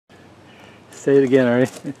Say it again, Ernie.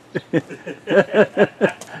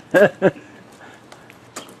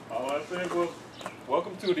 All I said was,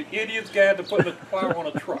 welcome to the Idiot's Guide to Putting a Plow on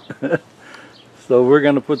a Truck. So we're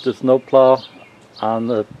going to put the snow plow on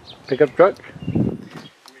the pickup truck. We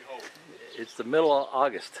hope. It's the middle of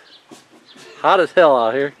August. Hot as hell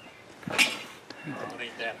out here. Oh, it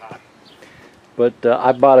ain't that hot. But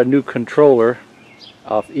I bought a new controller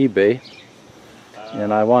off eBay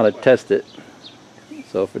and I want to test it.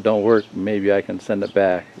 So if it don't work, maybe I can send it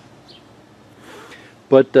back.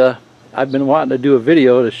 But I've been wanting to do a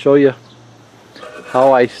video to show you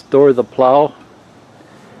how I store the plow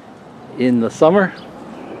in the summer.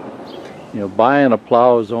 You know, buying a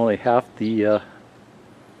plow is only half the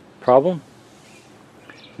problem.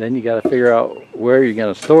 Then you got to figure out where you're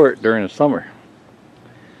going to store it during the summer.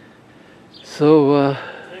 So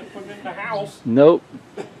Can't put it in the house. nope,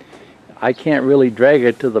 I can't really drag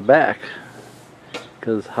it to the back,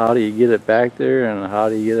 because how do you get it back there and how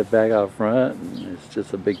do you get it back out front? And it's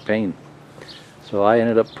just a big pain. So I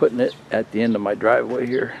ended up putting it at the end of my driveway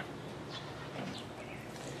here.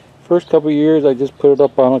 First couple of years I just put it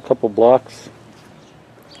up on a couple blocks,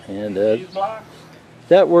 and These blocks?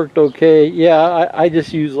 that worked okay. Yeah, I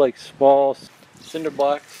just use like small cinder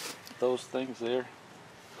blocks, those things there.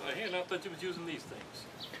 I thought you was using these things.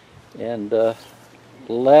 And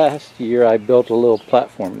last year I built a little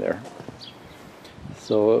platform there.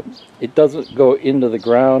 So it doesn't go into the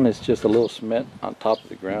ground, it's just a little cement on top of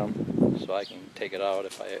the ground, so I can take it out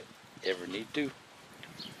if I ever need to.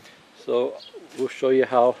 So we'll show you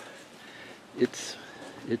how it's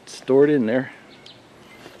stored in there.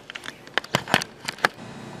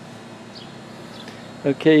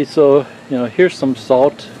 Okay, so you know, here's some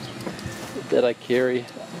salt that I carry.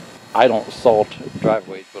 I don't salt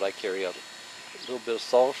driveways, but I carry a little bit of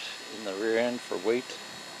salt in the rear end for weight.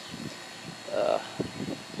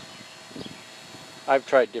 I've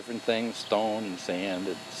tried different things, stone and sand,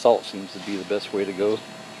 and salt seems to be the best way to go.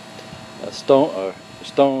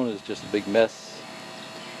 Stone is just a big mess.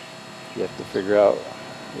 You have to figure out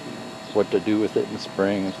what to do with it in the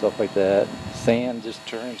spring and stuff like that. Sand just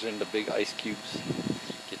turns into big ice cubes,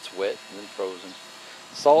 gets wet and then frozen.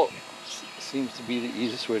 Salt seems to be the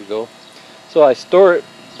easiest way to go. So I store it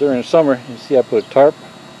during the summer. You see I put a tarp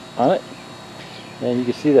on it, and you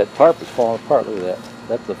can see that tarp is falling apart. Look at that.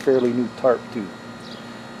 That's a fairly new tarp too.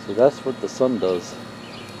 So that's what the sun does.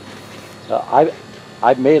 I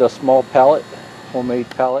made a small pallet, homemade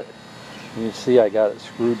pallet. You can see I got it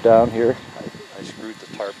screwed down here. I screwed the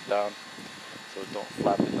tarp down so it don't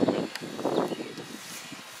flap in the wind.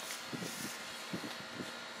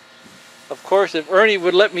 Of course, if Ernie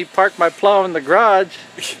would let me park my plow in the garage,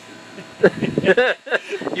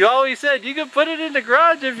 you always said you can put it in the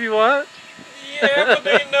garage if you want. Yeah, but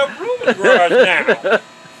there ain't enough room in the garage now.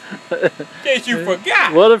 In case you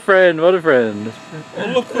forgot. What a friend, what a friend. Well,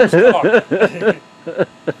 look who's talking.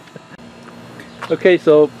 Okay,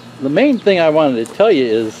 so the main thing I wanted to tell you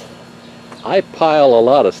is I pile a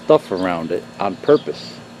lot of stuff around it on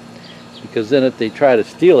purpose, because then if they try to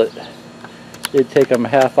steal it, it'd take them a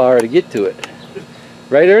half hour to get to it.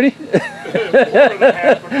 Right, Ernie? More than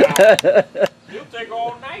half an hour. It'll take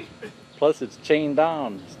all night. Plus it's chained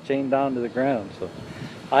down. It's chained down to the ground. So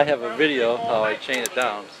I have a video how I chain it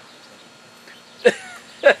down.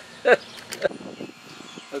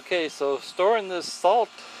 Okay, so storing this salt,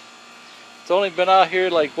 it's only been out here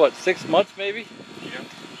like what, 6 months maybe? Yeah.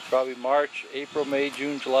 Probably March, April, May,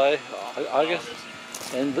 June, July, August.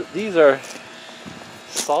 And these are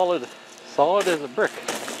solid as a brick.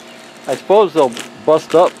 I suppose they'll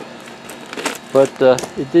bust up, but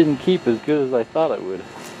it didn't keep as good as I thought it would.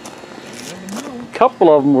 A couple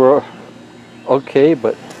of them were okay,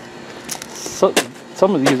 but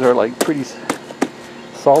some of these are like pretty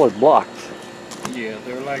solid blocks. Yeah,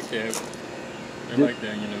 they're like that. They're like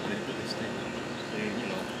that, you know, they stay, you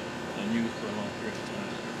know, unused for a long period of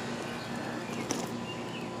time.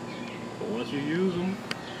 But once you use them,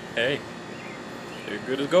 hey, they're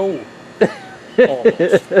good as gold.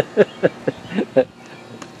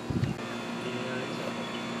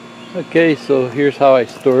 Okay, so here's how I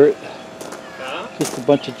store it. Just a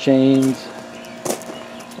bunch of chains.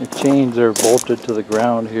 The chains are bolted to the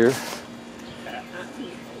ground here.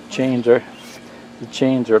 The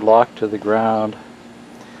chains are locked to the ground.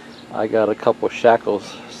 I got a couple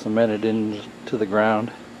shackles cemented into the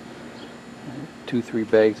ground. 2-3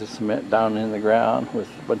 bags of cement down in the ground with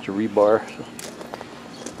a bunch of rebar. So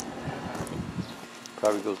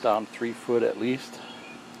probably goes down 3 foot at least.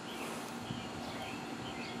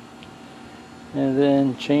 And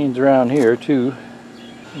then chains around here too.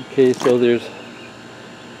 Okay, so there's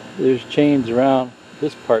chains around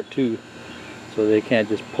this part too. so they can't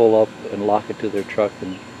just pull up and lock it to their truck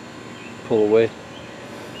and pull away.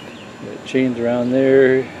 It chains around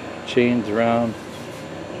there, chains around,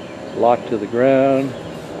 locked to the ground.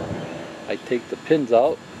 I take the pins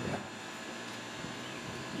out.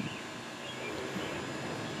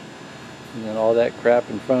 And then all that crap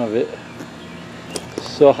in front of it.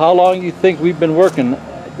 So how long do you think we've been working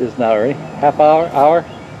this now, already? Half hour? Hour?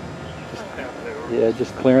 Yeah,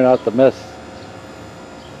 just clearing out the mess.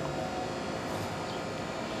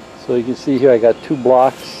 So you can see here I got 2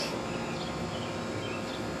 blocks.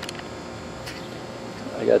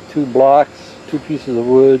 I got 2 blocks, 2 pieces of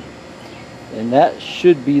wood, and that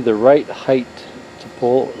should be the right height to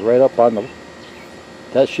pull right up on the,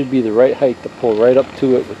 that should be the right height to pull right up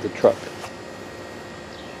to it with the truck.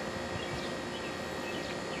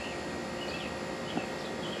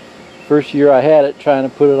 First year I had it, trying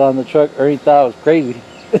to put it on the truck, Ernie thought I was crazy.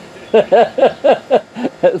 I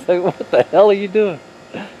was like, what the hell are you doing?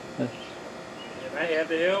 And I had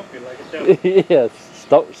to help you like a devil. Yeah,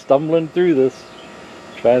 stumbling through this,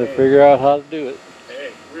 trying to figure out how to do it.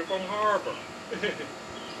 Hey, we're from Harbor.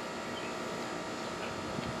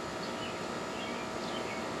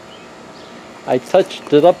 I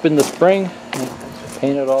touched it up in the spring,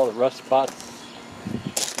 painted all the rust spots.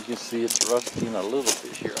 You can see it's rusting a little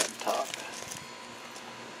bit here on top.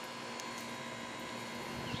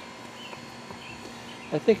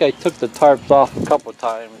 I think I took the tarps off a couple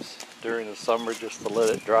times during the summer just to let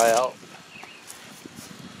it dry out.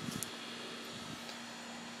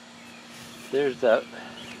 There's that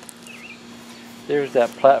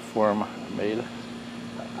platform I made.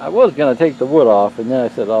 I was going to take the wood off, and then I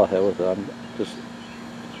said, oh hell with it.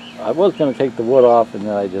 I was going to take the wood off, and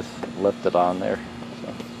then I just left it on there. So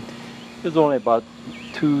it was only about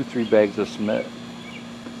 2-3 bags of cement.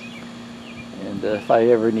 And if I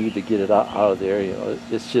ever need to get it out of there, you know,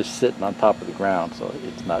 it's just sitting on top of the ground, so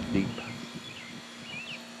it's not deep.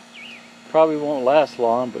 Probably won't last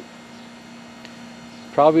long, but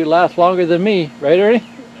probably last longer than me, right, Ernie?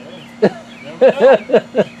 Never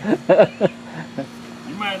know.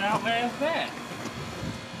 You might outlast that.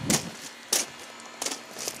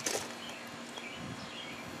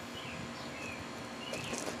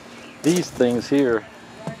 These things here,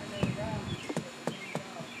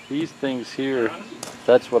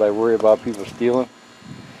 that's what I worry about people stealing.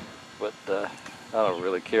 But I don't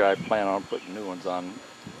really care. I plan on putting new ones on.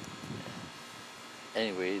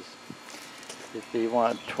 Anyways, if they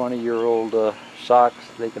want 20-year-old shocks,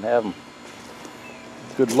 they can have them.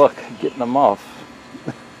 Good luck getting them off.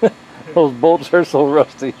 Those bolts are so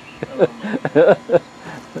rusty.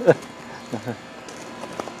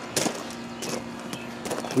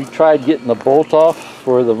 We tried getting the bolt off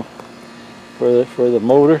for the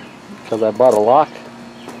motor because I bought a lock,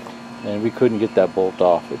 and we couldn't get that bolt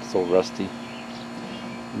off. It's so rusty.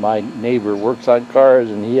 My neighbor works on cars,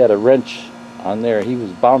 and he had a wrench on there. He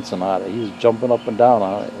was bouncing on it. He was jumping up and down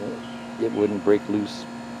on it. It wouldn't break loose.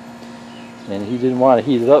 And he didn't want to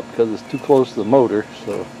heat it up because it's too close to the motor.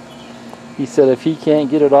 So he said if he can't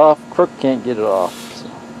get it off, Crook can't get it off. So.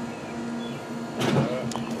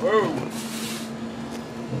 Whoa!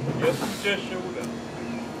 Guess you just showed up.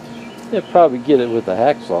 They'd probably get it with a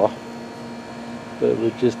hacksaw, but it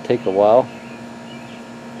would just take a while.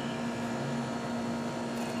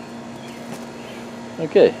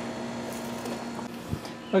 Okay.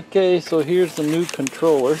 Okay, so here's the new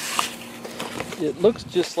controller. It looks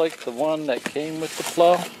just like the one that came with the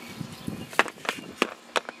plow.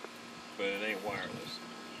 But it ain't wireless.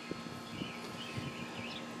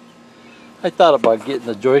 I thought about getting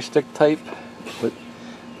the joystick type, but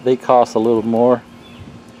they cost a little more.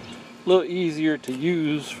 A little easier to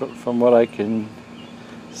use from what I can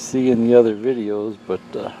see in the other videos, but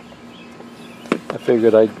I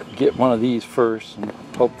figured I'd get one of these first and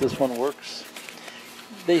hope this one works.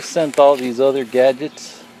 They sent all these other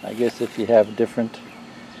gadgets. I guess if you have a different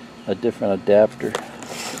adapter,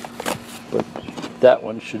 but that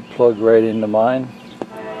one should plug right into mine.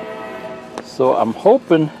 So I'm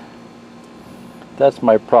hoping that's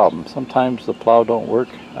my problem. Sometimes the plow don't work.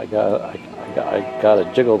 I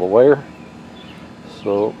gotta jiggle the wire.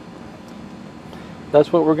 So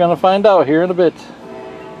that's what we're gonna find out here in a bit.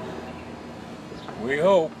 We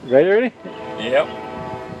hope. Ready? Yep.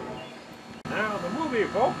 Now the movie,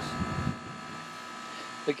 folks.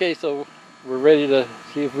 Okay, so we're ready to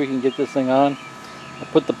see if we can get this thing on. I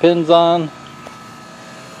put the pins on.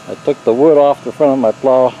 I took the wood off the front of my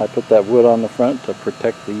plow. I put that wood on the front to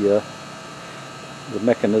protect the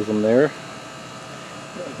mechanism there.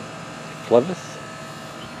 Clevis.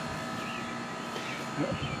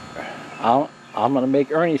 I'm going to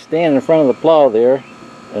make Ernie stand in front of the plow there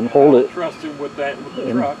and hold it. Trust him with that with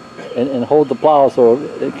the truck. And hold the plow so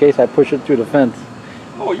in case I push it through the fence,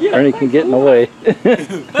 Oh yeah, Ernie can get in the way.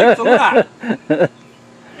 Thanks a lot.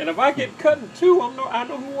 And if I get cut in two, I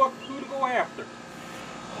know who to go after.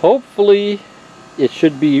 Hopefully, it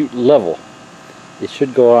should be level. It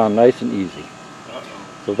should go on nice and easy.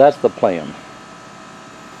 So that's the plan.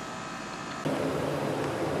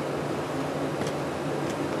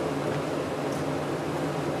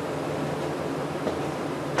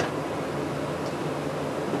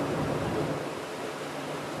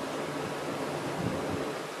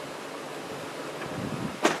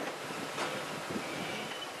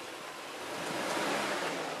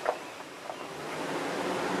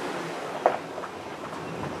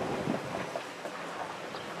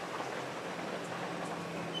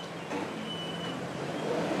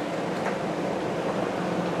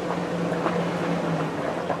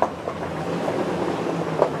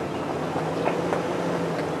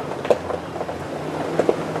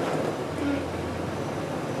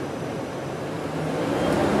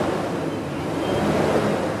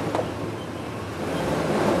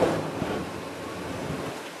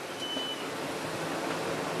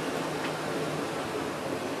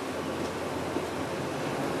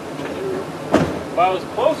 About as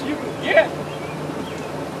close as you can get.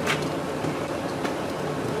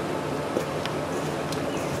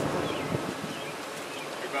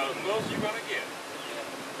 About as close as you're gonna get.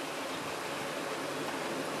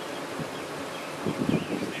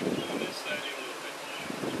 Stay on this side here a little bit.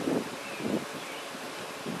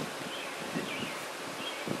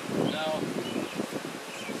 Now,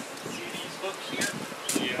 see these hooks here?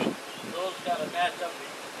 Yeah. Those gotta match up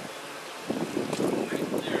right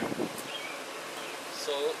there.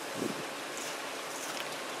 So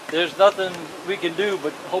there's nothing we can do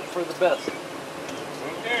but hope for the best.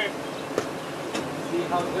 Okay. See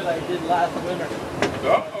how good I did last winter.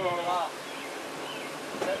 Uh-oh.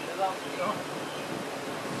 Set it up, you know.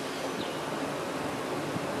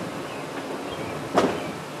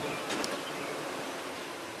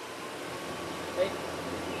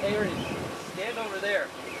 Hey, Ernie, stand over there.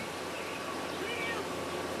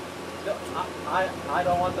 No, I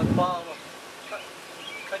don't want the plow to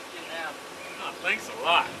cut you in half. Oh, thanks a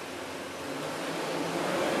lot.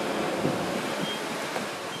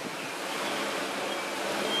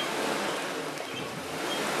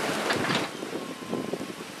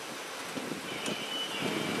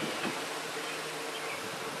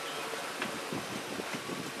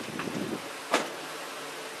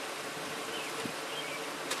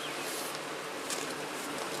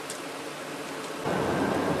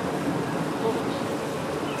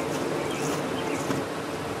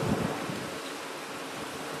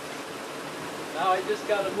 Now I just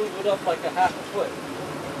got to move it up like a half a foot.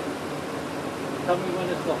 Tell me when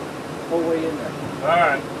it's the whole way in there. All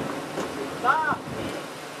right. Stop!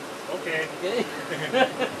 Okay. Okay?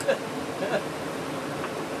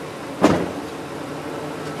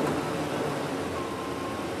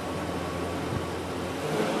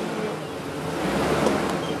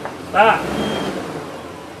 Stop.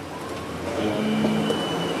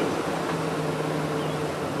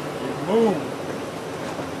 Move.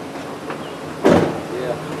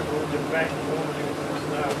 Yeah. Hold your back forward and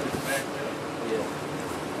stop it back up. Yeah.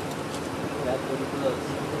 That's what it does.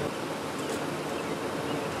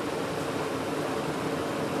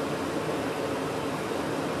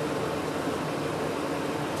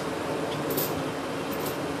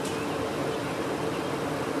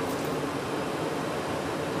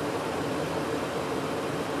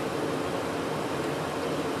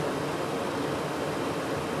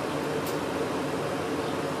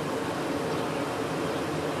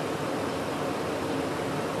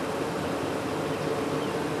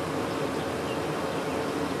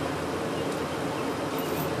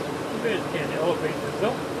 Can elevate this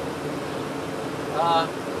up?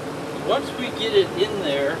 Once we get it in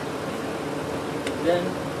there, then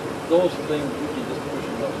those things we can just push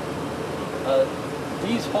them up.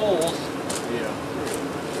 These holes, Yeah.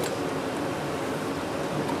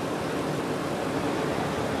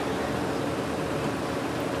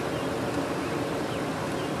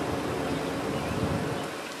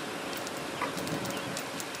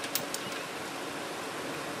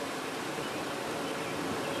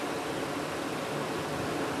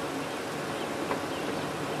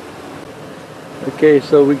 okay,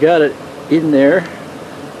 so we got it in there.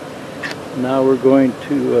 Now we're going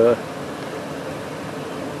to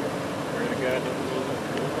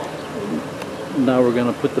now we're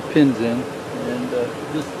going to put the pins in and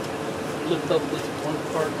just lift up this one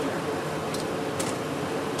part here.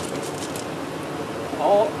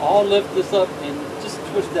 I'll lift this up and just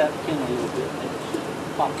twist that pin a little bit.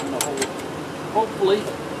 pop in the hole. Hopefully.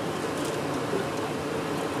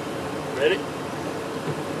 Ready?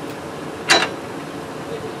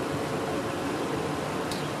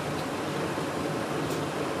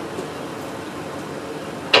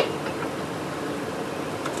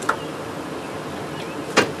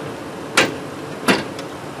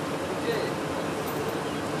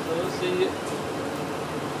 So let's see.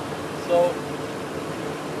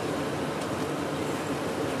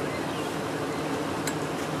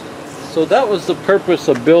 So that was the purpose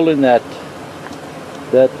of building that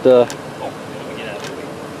Get out of the way.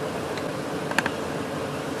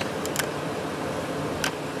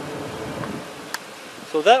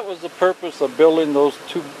 so that was the purpose of building those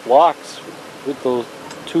two blocks with those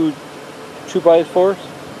two 2x4s.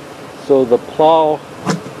 So the plow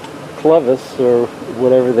clevis, or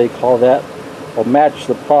whatever they call that, will match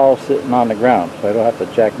the plow sitting on the ground, so I don't have to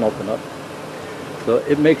jack nothing up. So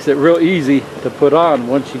it makes it real easy to put on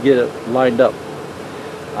once you get it lined up.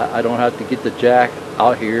 I don't have to get the jack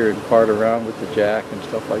out here and fart around with the jack and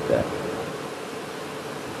stuff like that.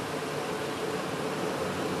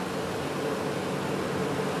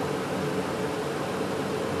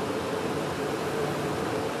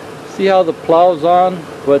 See how the plow's on,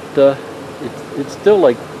 but it's still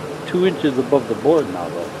like 2 inches above the board now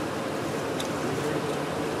though.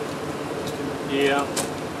 Yeah.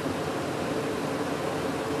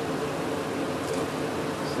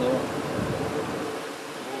 So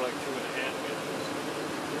More like 2.5 inches.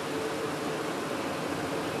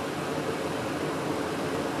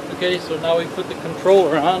 okay, so now we put the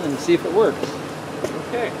controller on and see if it works.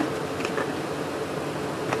 Okay.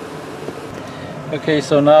 Okay,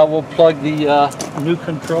 so now we'll plug the new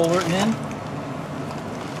controller in.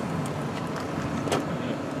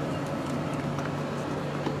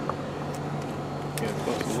 Get a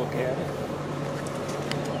closer look at it.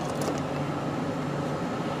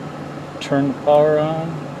 Turn the power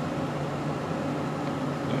on.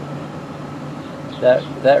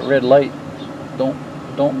 That red light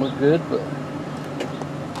don't look good, but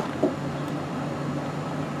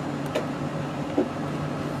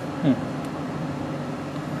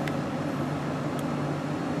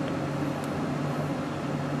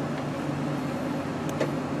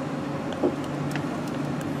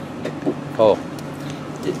oh,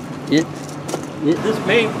 this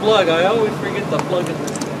main plug, I always forget to plug it.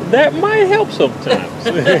 That might help sometimes.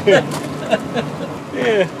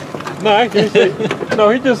 Yeah. No,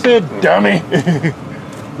 he just said dummy.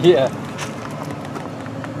 Yeah.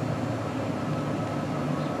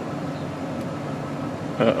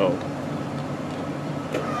 Uh-oh.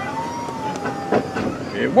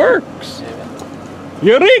 It works.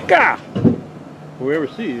 Eureka! Whoever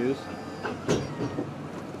she is.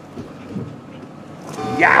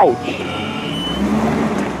 Youch!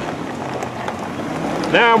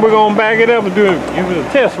 Now we're gonna back it up and give it a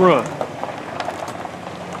test run.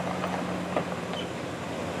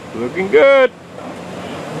 Looking good.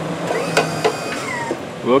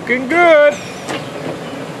 Looking good.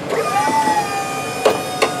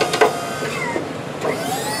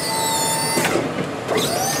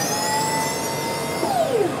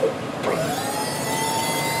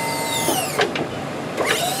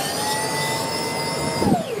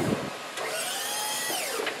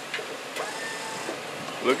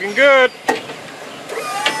 Looking good.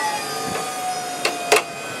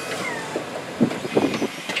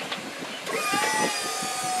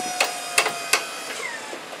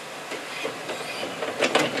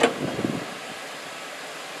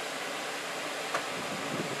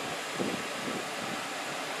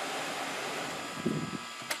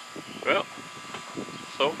 Well,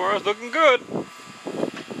 so far it's looking good.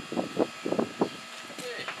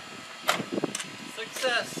 Okay.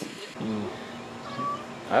 Success.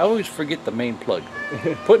 I always forget the main plug.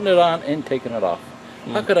 Putting it on and taking it off.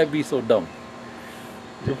 How could I be so dumb?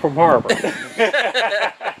 You're from Harvard.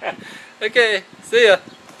 Okay, see ya.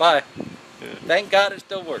 Bye. Thank God it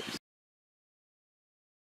still works.